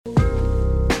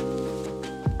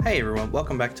Hey everyone,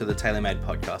 welcome back to the TaylorMade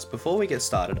podcast. Before we get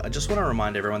started, I just want to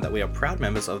remind everyone that we are proud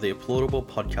members of the Applaudable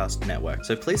Podcast Network.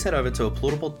 So please head over to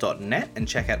applaudable.net and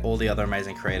check out all the other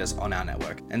amazing creators on our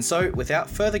network. And so, without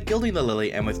further gilding the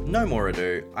lily and with no more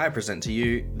ado, I present to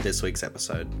you this week's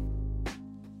episode.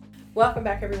 Welcome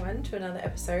back everyone to another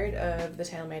episode of the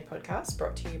TaylorMade podcast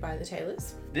brought to you by the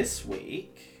Taylors. This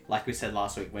week, like we said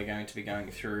last week, we're going to be going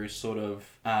through sort of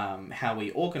how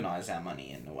we organise our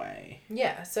money in a way.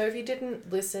 Yeah, so if you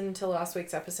didn't listen to last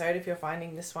week's episode, if you're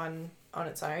finding this one on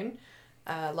its own,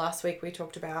 last week we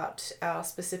talked about our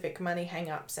specific money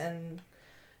hang-ups and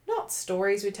not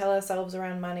stories we tell ourselves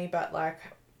around money, but like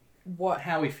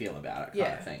how we feel about it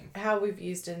kind of thing. How we've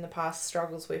used it in the past,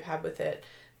 struggles we've had with it,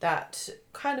 that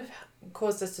kind of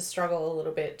caused us to struggle a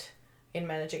little bit in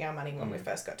managing our money when we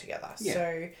first got together. Yeah.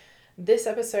 So this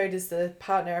episode is the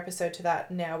partner episode to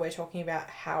that. Now we're talking about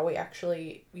how we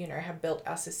actually, have built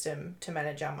our system to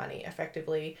manage our money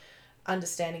effectively,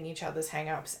 understanding each other's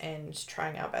hang-ups and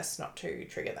trying our best not to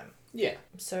trigger them. Yeah.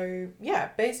 So,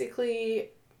 basically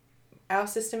our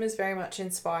system is very much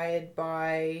inspired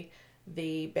by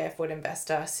the Barefoot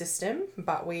Investor system,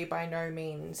 but we by no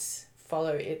means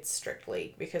follow it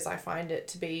strictly because I find it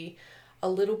to be a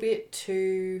little bit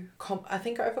too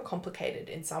overcomplicated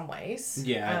in some ways.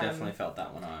 Yeah, I definitely felt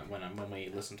that when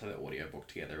we listened to the audiobook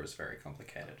together, it was very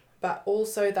complicated. But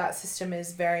also that system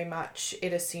is very much,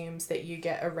 it assumes that you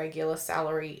get a regular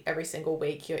salary every single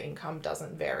week, your income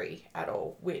doesn't vary at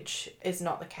all, which is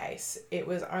not the case. It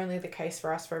was only the case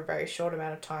for us for a very short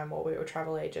amount of time while we were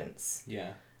travel agents.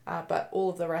 Yeah. But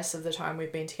all of the rest of the time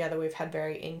we've been together, we've had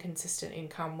very inconsistent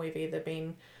income. We've either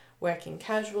been working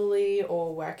casually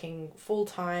or working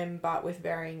full-time, but with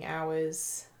varying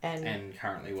hours. And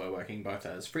currently we're working both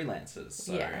as freelancers.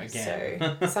 So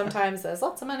so sometimes there's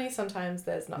lots of money, sometimes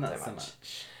there's not so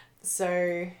much.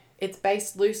 So it's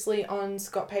based loosely on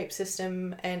Scott Pape's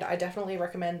system, and I definitely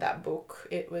recommend that book.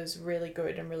 It was really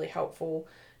good and really helpful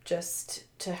just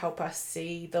to help us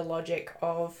see the logic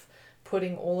of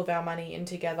putting all of our money in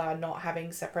together, not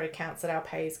having separate accounts that our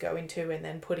pays go into and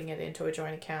then putting it into a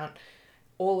joint account.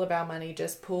 All of our money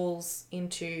just pools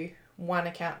into one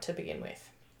account to begin with.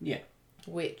 Yeah.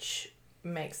 Which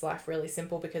makes life really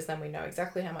simple because then we know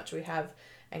exactly how much we have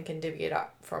and can divvy it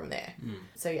up from there.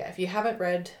 So if you haven't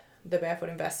read The Barefoot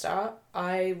Investor,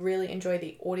 I really enjoy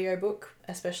the audiobook,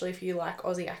 especially if you like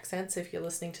Aussie accents. If you're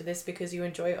listening to this because you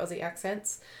enjoy Aussie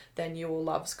accents, then you will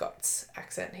love Scott's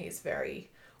accent. He's very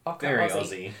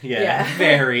Aussie. Yeah.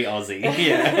 Very Aussie.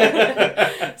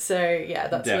 Yeah. So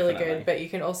that's Definitely. really good. But you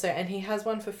can also, and he has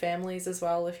one for families as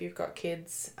well if you've got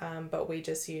kids. But we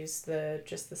just use the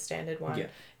standard one. Yeah.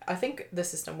 I think the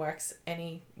system works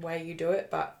any way you do it,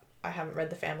 but I haven't read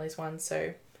the families one,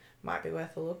 so might be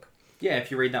worth a look. Yeah,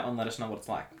 if you read that one, let us know what it's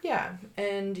like. Yeah,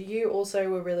 and you also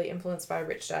were really influenced by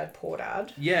Rich Dad, Poor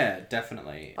Dad. Yeah,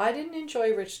 definitely. I didn't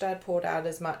enjoy Rich Dad, Poor Dad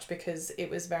as much because it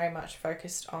was very much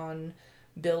focused on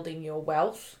building your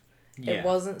wealth. Yeah. It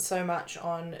wasn't so much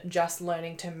on just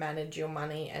learning to manage your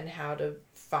money and how to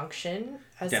function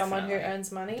as someone who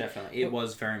earns money. Definitely. It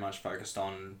was very much focused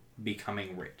on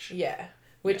becoming rich. Yeah.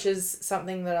 Which is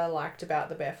something that I liked about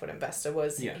the Barefoot Investor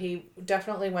was he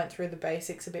definitely went through the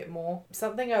basics a bit more.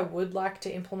 Something I would like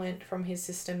to implement from his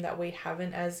system that we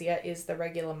haven't as yet is the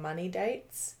regular money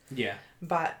dates. Yeah.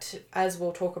 But as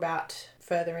we'll talk about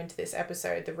further into this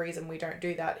episode, the reason we don't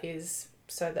do that is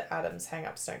so that Adam's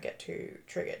hang-ups don't get too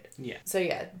triggered. Yeah. So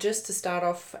just to start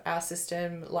off our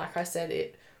system, like I said,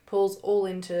 it pulls all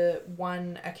into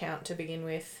one account to begin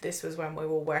with. This was when we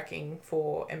were working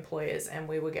for employers and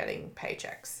we were getting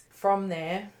paychecks. From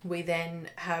there, we then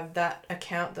have that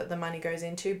account that the money goes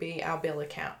into be our bill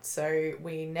account. So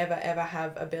we never ever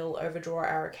have a bill overdraw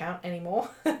our account anymore.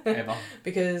 Ever.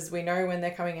 Because we know when they're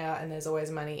coming out and there's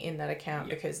always money in that account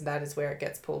because that is where it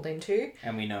gets pulled into.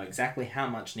 And we know exactly how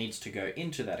much needs to go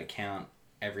into that account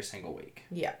every single week.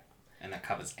 Yeah. And that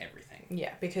covers everything.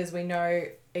 Yeah, because we know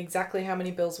exactly how many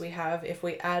bills we have. If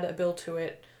we add a bill to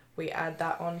it, we add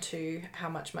that onto how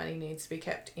much money needs to be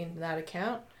kept in that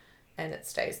account. And it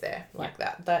stays there like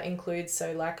that. That includes,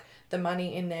 the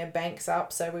money in there banks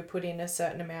up. So we put in a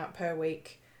certain amount per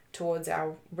week towards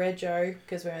our rego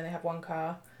because we only have one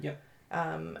car. Yep.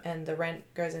 And the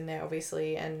rent goes in there,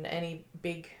 obviously, and any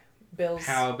big bills.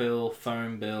 Power bill,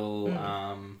 phone bill,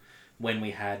 when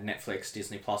we had Netflix,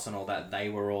 Disney Plus and all that, they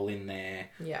were all in there.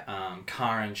 Yeah.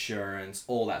 Car insurance,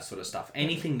 all that sort of stuff.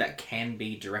 Anything that can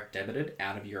be direct debited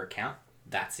out of your account,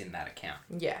 that's in that account.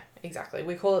 Yeah, exactly.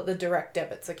 We call it the direct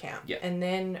debits account. Yeah. And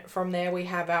then from there we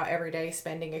have our everyday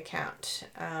spending account.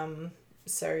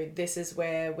 So this is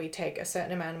where we take a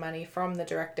certain amount of money from the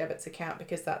direct debits account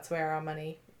because that's where our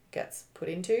money gets put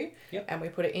into. Yep. And we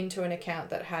put it into an account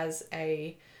that has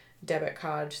a debit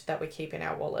card that we keep in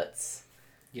our wallets.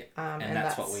 Yeah. And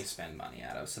that's what we spend money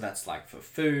out of. So that's like for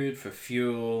food, for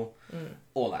fuel,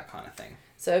 all that kind of thing.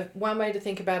 So one way to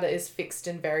think about it is fixed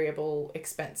and variable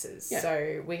expenses. Yeah.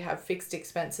 So we have fixed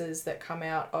expenses that come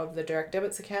out of the direct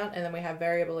debits account, and then we have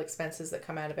variable expenses that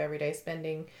come out of everyday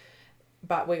spending,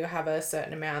 but we have a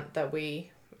certain amount that we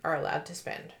are allowed to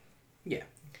spend. Yeah,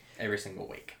 every single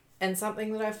week. And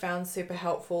something that I found super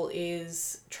helpful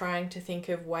is trying to think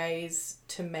of ways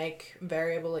to make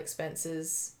variable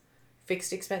expenses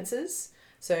fixed expenses.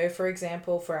 So for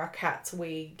example, for our cats,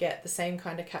 we get the same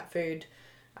kind of cat food.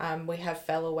 We have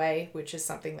Fell Away, which is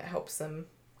something that helps them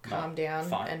calm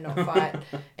down and not fight.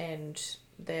 And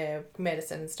their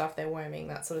medicine and stuff, their worming,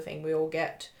 that sort of thing, we all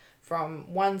get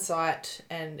from one site,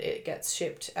 and it gets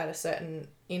shipped at a certain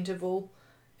interval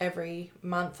every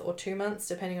month or 2 months,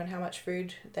 depending on how much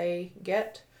food they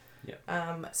get.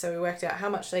 Yeah. So we worked out how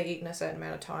much they eat in a certain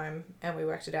amount of time, and we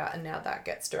worked it out, and now that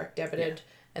gets direct debited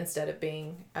instead of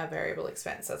being a variable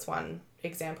expense. That's one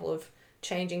example of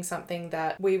changing something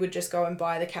that we would just go and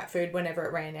buy the cat food whenever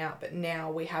it ran out, but now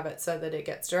we have it so that it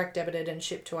gets direct debited and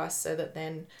shipped to us, so that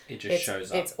then it just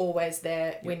shows up. It's always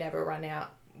there. We never run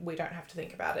out. We don't have to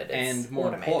think about it. It's and more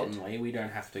automated. Importantly, we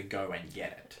don't have to go and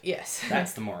get it. Yes.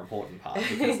 That's the more important part,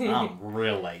 because I'm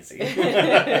real lazy.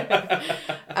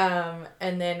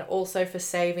 And then also for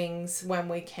savings, when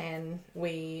we can,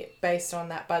 we, based on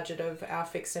that budget of our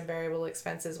fixed and variable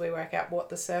expenses, we work out what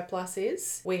the surplus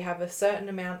is. We have a certain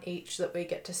amount each that we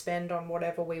get to spend on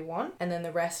whatever we want, and then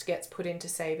the rest gets put into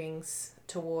savings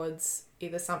towards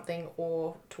either something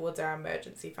or towards our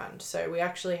emergency fund. So we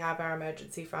actually have our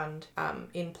emergency fund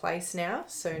in place now.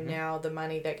 So now the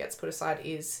money that gets put aside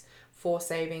is for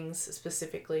savings,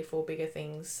 specifically for bigger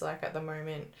things. Like at the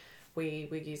moment,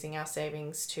 we're using our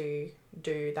savings to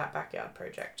do that backyard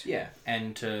project. Yeah,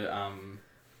 and to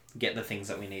get the things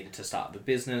that we needed to start the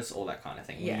business, all that kind of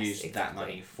thing. Yes, we used exactly. that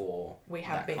money for We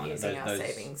have been using our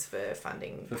savings for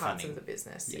funding parts of the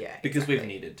business. Yeah, because exactly. we've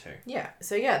needed to. Yeah.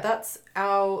 So yeah, that's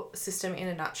our system in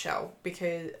a nutshell.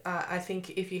 Because I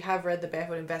think if you have read The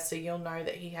Barefoot Investor, you'll know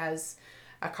that he has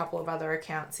a couple of other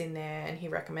accounts in there, and he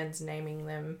recommends naming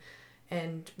them.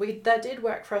 And that did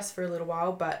work for us for a little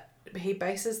while, but he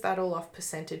bases that all off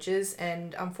percentages.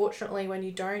 And unfortunately, when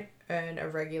you don't earn a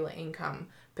regular income,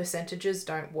 percentages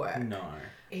don't work. No.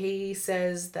 He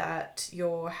says that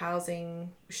your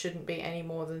housing shouldn't be any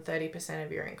more than 30%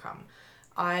 of your income.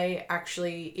 I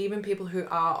actually, even people who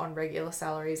are on regular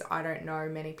salaries, I don't know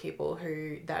many people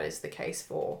who that is the case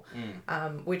for,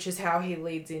 which is how he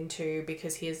leads into,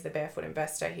 because he is the Barefoot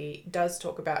Investor, he does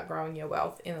talk about growing your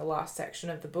wealth in the last section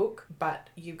of the book, but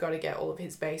you've got to get all of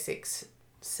his basics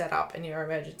set up and your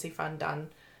emergency fund done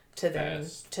to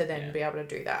then be able to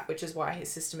do that, which is why his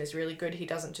system is really good. He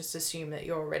doesn't just assume that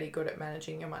you're already good at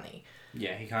managing your money.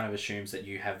 Yeah, he kind of assumes that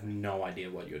you have no idea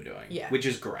what you're doing, which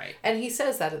is great. And he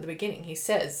says that at the beginning. He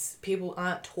says people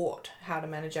aren't taught how to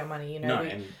manage our money. You know,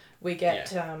 we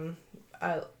get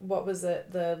what was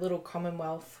it? The little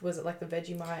Commonwealth, was it like the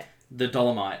Vegemite? The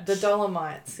Dolomites. The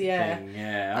Dolomites, yeah. Thing.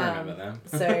 Yeah, I remember them.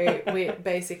 So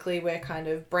we're kind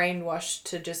of brainwashed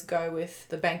to just go with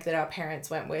the bank that our parents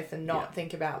went with and not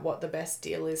think about what the best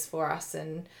deal is for us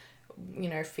and, you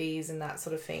know, fees and that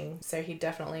sort of thing. So he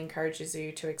definitely encourages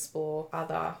you to explore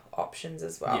other options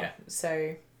as well. Yeah.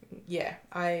 So yeah,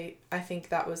 I think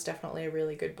that was definitely a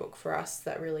really good book for us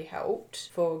that really helped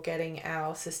for getting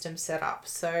our system set up.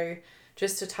 So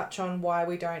just to touch on why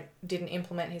we didn't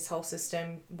implement his whole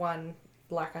system, one,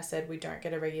 like I said, we don't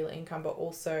get a regular income, but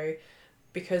also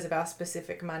because of our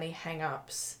specific money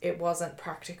hang-ups, it wasn't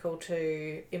practical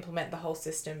to implement the whole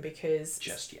system because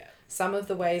just yet. Some of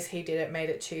the ways he did it made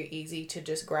it too easy to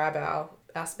just grab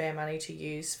our spare money to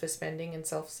use for spending and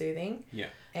self-soothing. Yeah.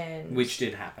 And which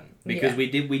did happen because we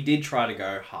did try to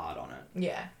go hard on it.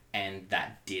 Yeah. And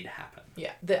that did happen.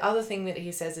 Yeah. The other thing that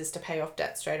he says is to pay off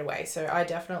debt straight away. So I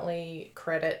definitely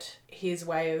credit his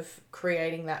way of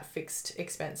creating that fixed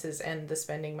expenses and the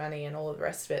spending money and all of the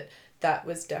rest of it. That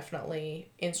was definitely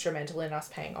instrumental in us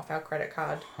paying off our credit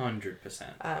card.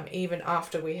 100%. Even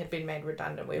after we had been made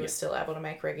redundant, we were still able to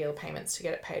make regular payments to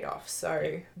get it paid off.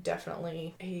 So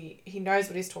definitely he knows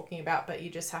what he's talking about, but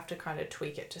you just have to kind of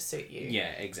tweak it to suit you.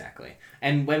 Yeah, exactly.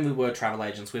 And when we were travel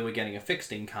agents, we were getting a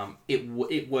fixed income. It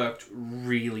worked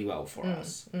really well for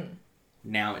us.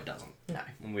 Now it doesn't. No.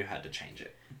 And we've had to change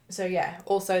it. So yeah,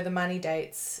 also the money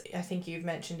dates. I think you've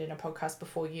mentioned in a podcast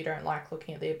before you don't like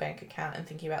looking at the bank account and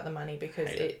thinking about the money because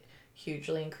it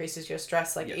hugely increases your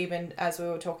stress. Like even as we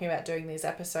were talking about doing these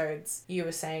episodes, you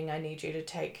were saying I need you to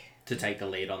take to take the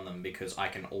lead on them because I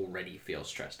can already feel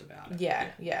stressed about it.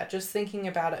 Yeah. Just thinking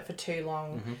about it for too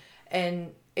long.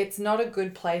 And it's not a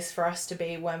good place for us to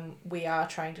be when we are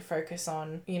trying to focus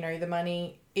on, the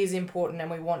money is important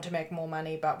and we want to make more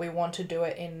money, but we want to do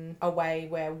it in a way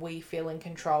where we feel in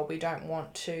control. We don't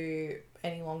want to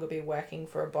any longer be working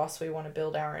for a boss. We want to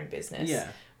build our own business. Yeah.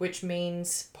 Which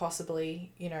means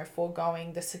possibly,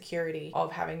 foregoing the security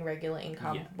of having regular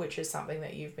income, which is something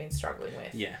that you've been struggling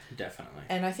with. Yeah, definitely.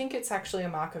 And I think it's actually a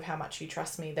mark of how much you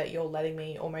trust me that you're letting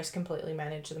me almost completely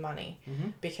manage the money.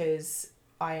 Because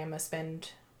I am is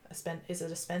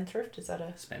it a spendthrift? Is that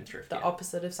a spendthrift? The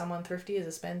opposite of someone thrifty is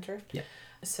a spendthrift. Yeah.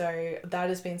 So that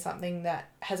has been something that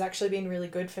has actually been really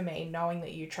good for me, knowing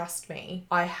that you trust me.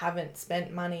 I haven't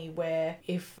spent money where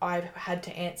if I had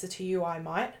to answer to you, I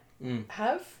might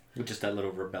have. Just that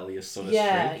little rebellious sort of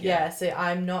streak. Yeah. So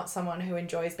I'm not someone who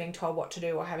enjoys being told what to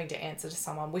do or having to answer to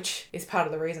someone, which is part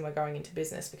of the reason we're going into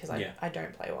business, because I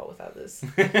don't play well with others.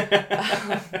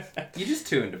 You're just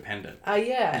too independent.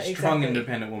 Yeah, You're a strong,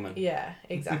 independent woman. Yeah,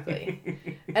 exactly.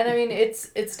 And I mean,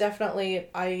 it's definitely,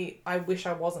 I wish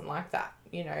I wasn't like that.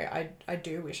 I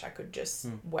do wish I could just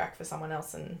work for someone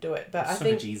else and do it. But it's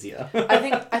so much easier.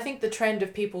 I think the trend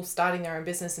of people starting their own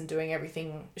business and doing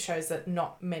everything shows that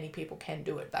not many people can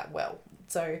do it that well.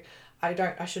 So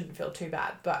I shouldn't feel too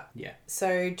bad. But yeah.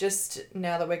 So just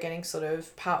now that we're getting sort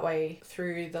of partway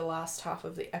through the last half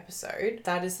of the episode,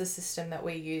 that is the system that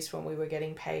we used when we were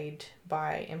getting paid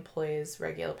by employers'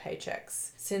 regular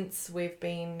paychecks. Since we've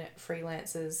been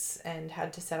freelancers and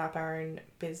had to set up our own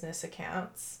business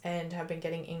accounts and have been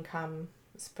getting income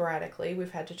sporadically,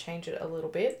 we've had to change it a little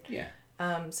bit. Yeah.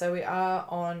 So we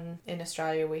are in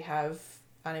Australia, we have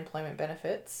unemployment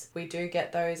benefits. We do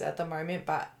get those at the moment,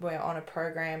 but we're on a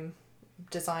program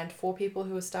designed for people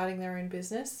who are starting their own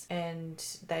business, and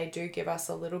they do give us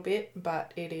a little bit,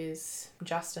 but it is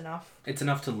just enough. It's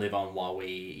enough to live on while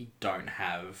we don't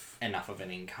have enough of an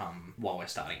income while we're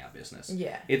starting our business.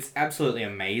 Yeah. It's absolutely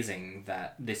amazing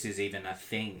that this is even a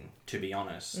thing, to be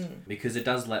honest, because it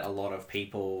does let a lot of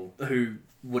people who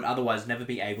would otherwise never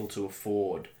be able to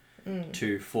afford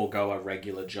to forego a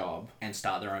regular job and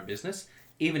start their own business,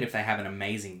 even if they have an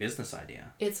amazing business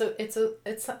idea. It's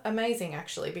amazing,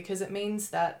 actually, because it means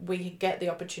that we get the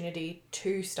opportunity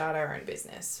to start our own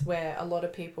business, where a lot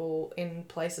of people in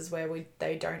places where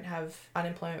they don't have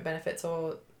unemployment benefits,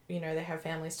 or they have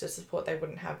families to support, they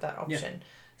wouldn't have that option. Yeah.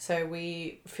 So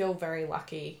we feel very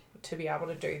lucky to be able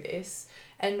to do this.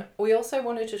 And we also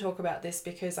wanted to talk about this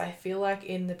because I feel like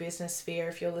in the business sphere,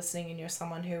 if you're listening and you're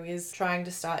someone who is trying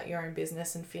to start your own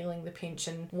business and feeling the pinch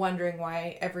and wondering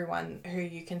why everyone who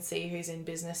you can see who's in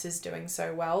business is doing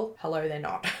so well, hello, they're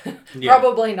not. Yeah.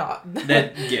 Probably not.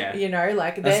 Yeah.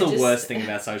 That's the worst thing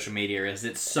about social media is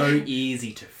it's so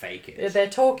easy to fake it. They're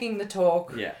talking the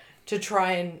talk. Yeah. To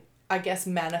try and, I guess,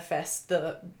 manifest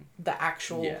the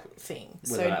actual thing.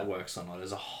 Whether that works or not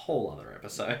is a whole other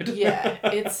episode. Yeah,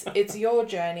 it's your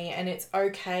journey, and it's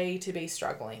okay to be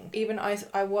struggling. Even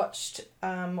I watched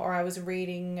or I was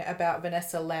reading about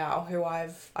Vanessa Lau, who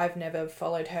I've never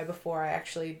followed her before. I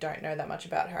actually don't know that much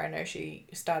about her. I know she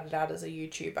started out as a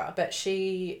YouTuber, but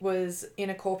she was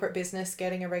in a corporate business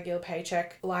getting a regular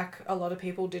paycheck. Like a lot of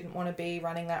people, didn't want to be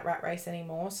running that rat race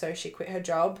anymore, so she quit her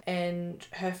job, and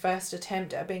her first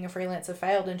attempt at being a freelancer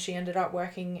failed, and she ended up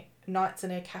working nights in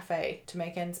a cafe to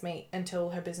make ends meet until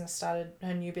her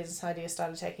new business idea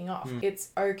started taking off. It's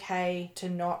okay to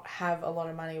not have a lot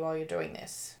of money while you're doing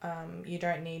this. You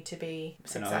don't need to be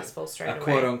successful straight away. A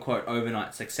quote unquote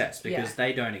overnight success, because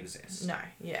they don't exist. No,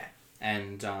 yeah.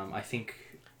 And I think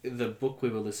the book we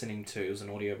were listening to was an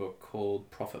audiobook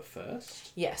called Profit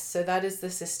First. Yes, so that is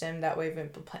the system that we've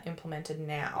implemented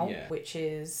now, which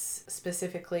is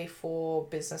specifically for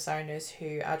business owners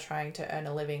who are trying to earn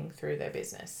a living through their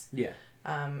business. Yeah.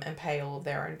 And pay all of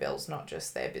their own bills, not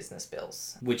just their business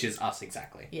bills. Which is us,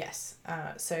 exactly. Yes.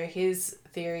 So his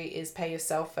theory is pay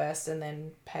yourself first and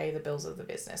then pay the bills of the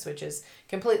business, which is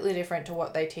completely different to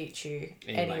what they teach you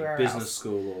anywhere else. Business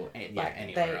school or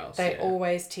anywhere else. They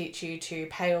always teach you to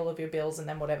pay all of your bills, and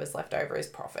then whatever's left over is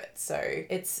profit. So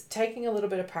it's taking a little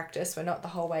bit of practice. We're not the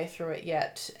whole way through it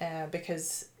yet,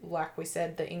 because like we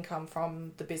said, the income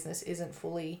from the business isn't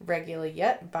fully regular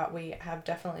yet, but we have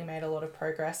definitely made a lot of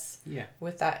progress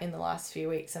with that in the last few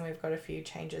weeks, and we've got a few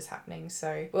changes happening.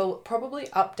 So we'll probably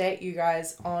update you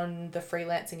guys on the free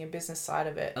freelancing and business side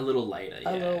of it a little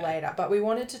later. But we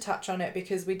wanted to touch on it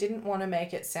because we didn't want to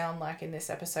make it sound like in this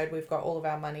episode we've got all of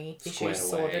our money issues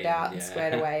sorted out and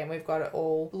squared away and we've got it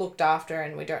all looked after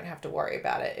and we don't have to worry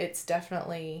about it. It's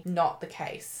definitely not the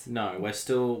case. No, we're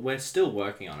still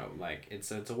working on it. Like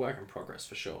it's a work in progress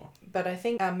for sure. But I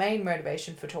think our main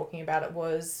motivation for talking about it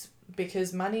was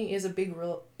because money is a big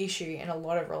issue in a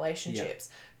lot of relationships.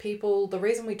 People, the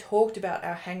reason we talked about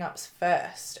our hang-ups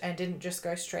first and didn't just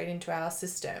go straight into our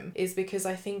system is because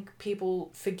I think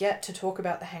people forget to talk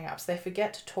about the hang-ups. They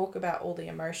forget to talk about all the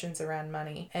emotions around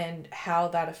money and how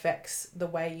that affects the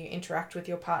way you interact with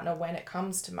your partner when it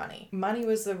comes to money. Money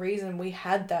was the reason we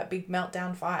had that big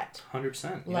meltdown fight.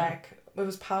 100%. Yeah. Like, it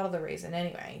was part of the reason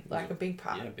anyway, like a big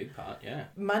part. Yeah, a big part, yeah.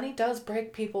 Money does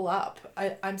break people up.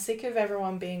 I'm sick of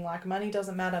everyone being like, money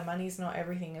doesn't matter, money's not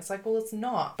everything. It's like, well, it's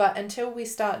not. But until we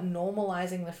start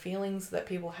normalizing the feelings that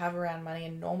people have around money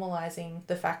and normalizing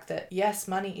the fact that, yes,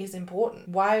 money is important.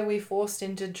 Why are we forced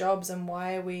into jobs and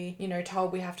why are we,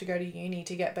 told we have to go to uni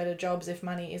to get better jobs if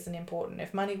money isn't important?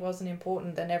 If money wasn't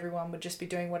important, then everyone would just be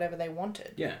doing whatever they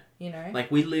wanted. Yeah. Like,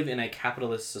 we live in a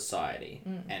capitalist society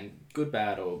and good,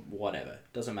 bad, or whatever.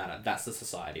 Doesn't matter. That's the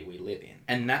society we live in.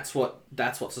 And that's what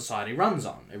society runs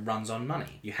on. It runs on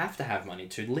money. You have to have money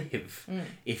to live.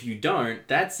 If you don't,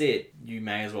 that's it. You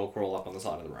may as well crawl up on the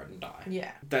side of the road and die.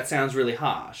 Yeah. That sounds really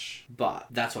harsh, but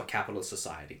that's what capitalist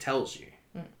society tells you.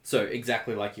 So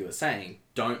exactly like you were saying,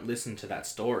 don't listen to that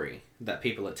story that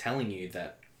people are telling you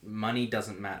that money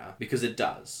doesn't matter, because it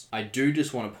does. I do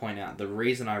just want to point out the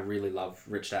reason I really love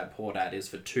Rich Dad Poor Dad is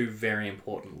for two very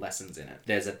important lessons in it.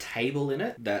 There's a table in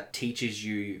it that teaches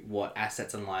you what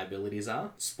assets and liabilities are.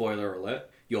 Spoiler alert,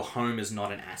 your home is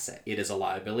not an asset. It is a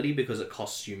liability because it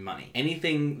costs you money.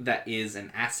 Anything that is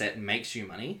an asset makes you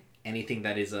money. Anything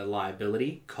that is a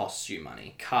liability costs you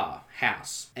money. Car,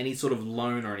 house, any sort of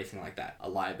loan or anything like that, a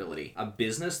liability. A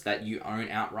business that you own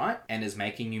outright and is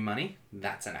making you money,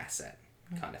 that's an asset.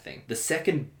 Kind of thing. The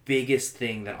second biggest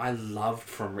thing that I loved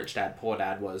from Rich Dad Poor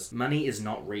Dad was money is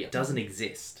not real. It doesn't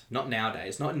exist. Not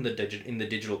nowadays. Not in the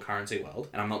digital currency world.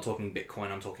 And I'm not talking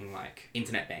Bitcoin. I'm talking like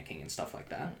internet banking and stuff like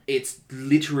that. It's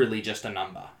literally just a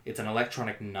number. It's an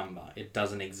electronic number. It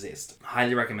doesn't exist.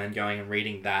 Highly recommend going and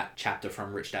reading that chapter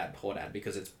from Rich Dad Poor Dad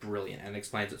because it's brilliant and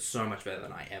explains it so much better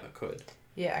than I ever could.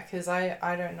 Yeah, because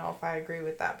I don't know if I agree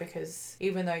with that, because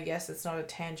even though, yes, it's not a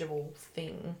tangible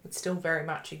thing, it still very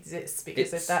much exists,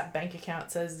 because if that bank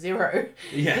account says 0,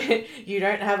 you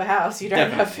don't have a house, you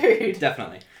don't have food.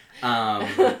 Definitely.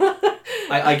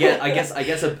 I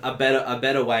guess a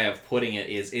better way of putting it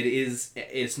is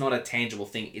it's not a tangible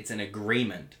thing. It's an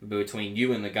agreement between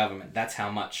you and the government. That's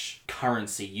how much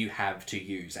currency you have to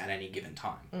use at any given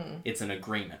time. It's an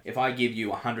agreement. If I give you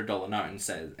 $100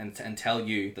 note and tell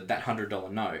you that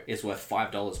 $100 note is worth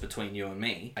 $5 between you and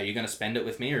me, are you going to spend it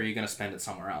with me or are you going to spend it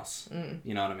somewhere else?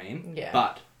 You know what I mean? Yeah.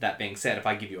 But that being said, if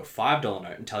I give you a $5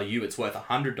 note and tell you it's worth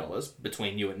 $100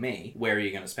 between you and me, where are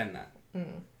you going to spend that?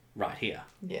 Right here.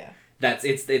 Yeah.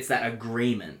 It's that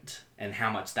agreement and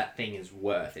how much that thing is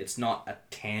worth. It's not a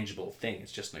tangible thing.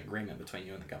 It's just an agreement between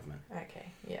you and the government.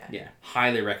 Okay, yeah. Yeah.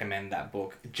 Highly recommend that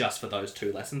book just for those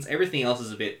two lessons. Everything else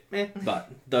is a bit meh,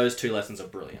 but those two lessons are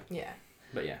brilliant. Yeah.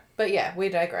 But yeah, we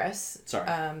digress. Sorry.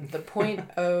 The point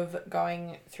of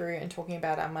going through and talking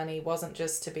about our money wasn't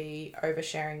just to be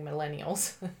oversharing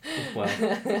millennials.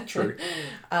 Well, true.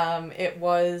 It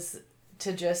was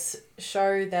to just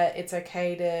show that it's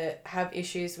okay to have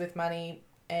issues with money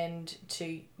and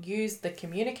to use the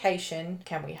communication.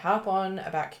 Can we harp on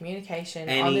about communication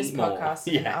on this podcast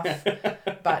enough?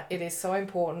 But it is so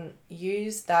important.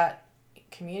 Use that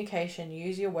communication,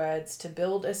 use your words to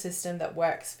build a system that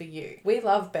works for you. We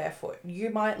love barefoot.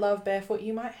 You might love barefoot,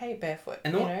 you might hate barefoot.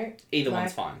 And either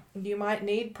one's fine. You might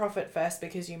need profit first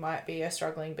because you might be a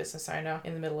struggling business owner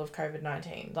in the middle of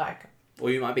COVID-19. Or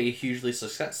you might be a hugely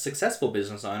successful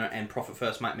business owner and profit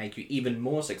first might make you even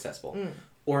more successful.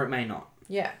 Or it may not.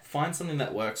 Yeah. Find something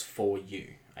that works for you,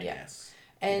 I guess.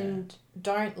 And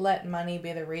don't let money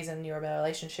be the reason your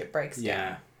relationship breaks down.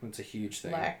 Yeah, it's a huge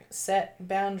thing. Set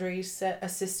boundaries, set a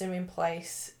system in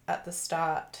place at the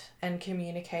start and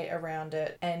communicate around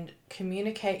it and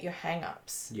communicate your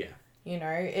hang-ups. Yeah.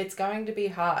 It's going to be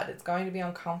hard. It's going to be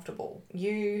uncomfortable.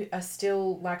 You are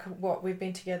still, we've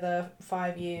been together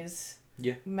 5 years.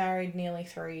 Yeah. Married nearly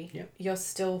 3. Yeah. You're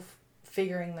still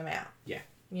figuring them out. Yeah.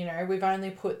 We've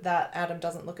only put that Adam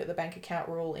doesn't look at the bank account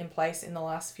rule in place in the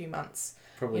last few months.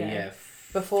 Probably,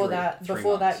 Before 3 that,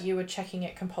 months. you were checking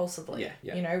it compulsively.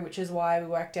 Yeah. You know, which is why we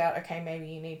worked out, okay, maybe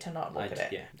you need to not look at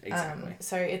it. Yeah, exactly.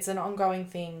 So it's an ongoing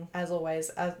thing, as always,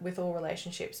 with all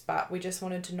relationships. But we just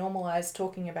wanted to normalize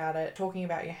talking about it, talking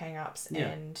about your hang-ups,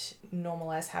 and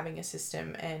normalize having a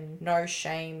system, and no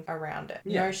shame around it.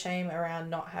 No shame around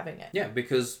not having it. Yeah,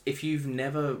 because if you've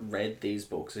never read these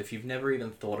books, if you've never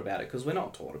even thought about it, because we're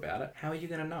not taught about it, how are you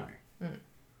going to know?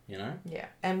 You know? Yeah,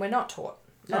 and we're not taught.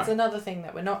 That's another thing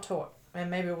that we're not taught. And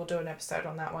maybe we'll do an episode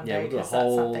on that one day, because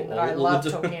that's something that I love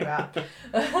talking about.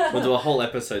 We'll do a whole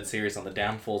episode series on the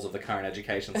downfalls of the current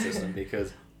education system,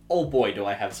 because, oh boy, do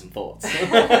I have some thoughts.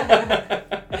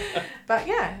 But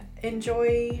yeah,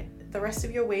 enjoy the rest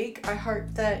of your week. I hope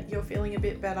that you're feeling a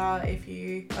bit better. If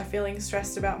you are feeling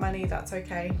stressed about money, that's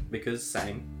okay. Because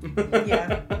same.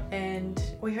 Yeah, and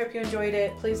we hope you enjoyed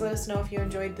it. Please let us know if you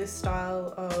enjoyed this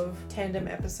style of tandem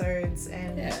episodes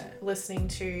and listening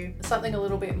to something a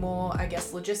little bit more, I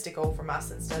guess, logistical from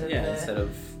us instead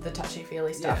of the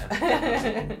touchy-feely stuff.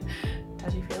 Yeah.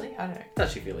 Touchy-feely? I don't know.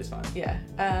 Touchy-feely's fine. Yeah.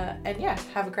 And yeah,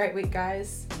 have a great week,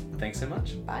 guys. Thanks so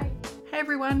much. Bye. Hey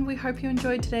everyone, we hope you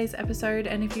enjoyed today's episode,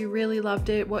 and if you really loved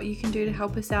it, what you can do to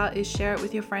help us out is share it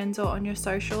with your friends or on your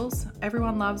socials.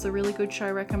 Everyone loves a really good show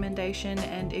recommendation,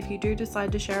 and if you do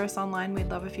decide to share us online, we'd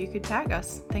love if you could tag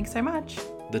us. Thanks so much.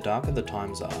 The darker the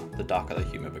times are, the darker the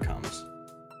humour becomes.